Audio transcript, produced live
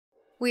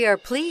We are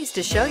pleased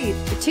to show you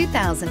the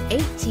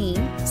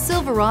 2018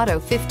 Silverado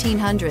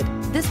 1500.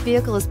 This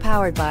vehicle is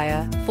powered by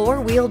a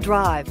 4-wheel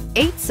drive,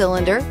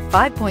 8-cylinder,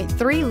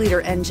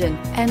 5.3-liter engine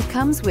and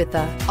comes with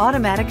an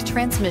automatic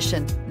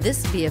transmission.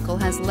 This vehicle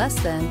has less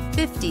than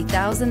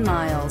 50,000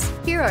 miles.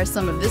 Here are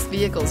some of this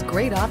vehicle's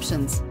great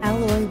options: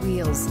 alloy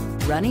wheels,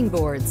 running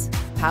boards,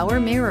 power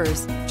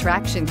mirrors,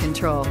 traction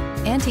control,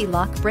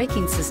 anti-lock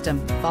braking system,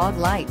 fog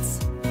lights.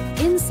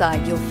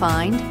 Inside you'll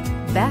find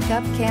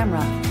backup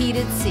camera,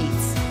 heated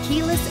seats,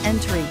 keyless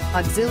entry,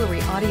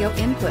 auxiliary audio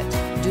input,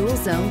 dual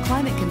zone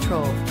climate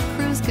control,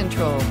 cruise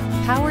control,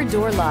 power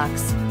door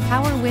locks,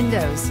 power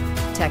windows,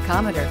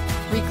 tachometer,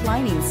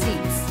 reclining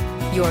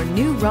seats. Your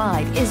new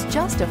ride is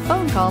just a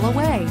phone call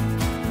away.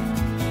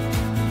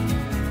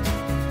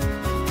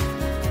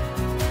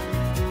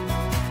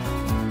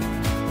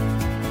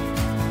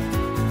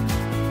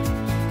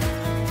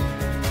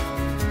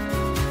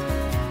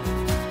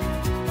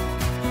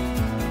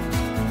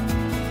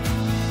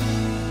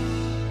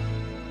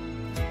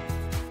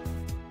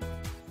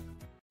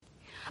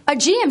 A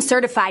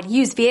GM-certified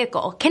used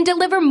vehicle can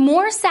deliver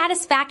more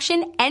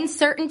satisfaction and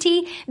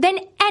certainty than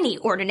any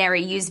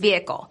ordinary used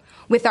vehicle.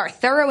 With our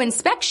thorough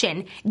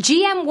inspection,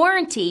 GM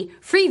warranty,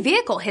 free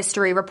vehicle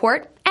history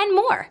report, and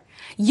more.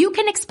 You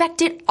can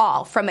expect it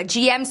all from a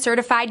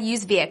GM-certified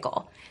used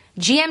vehicle.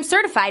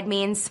 GM-certified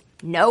means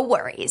no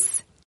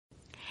worries.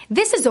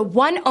 This is a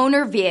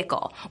one-owner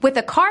vehicle with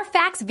a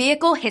Carfax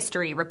Vehicle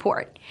History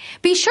Report.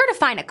 Be sure to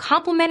find a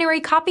complimentary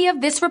copy of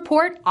this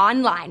report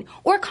online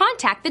or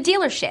contact the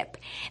dealership.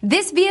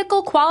 This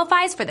vehicle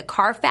qualifies for the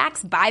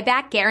Carfax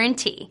Buyback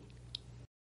Guarantee.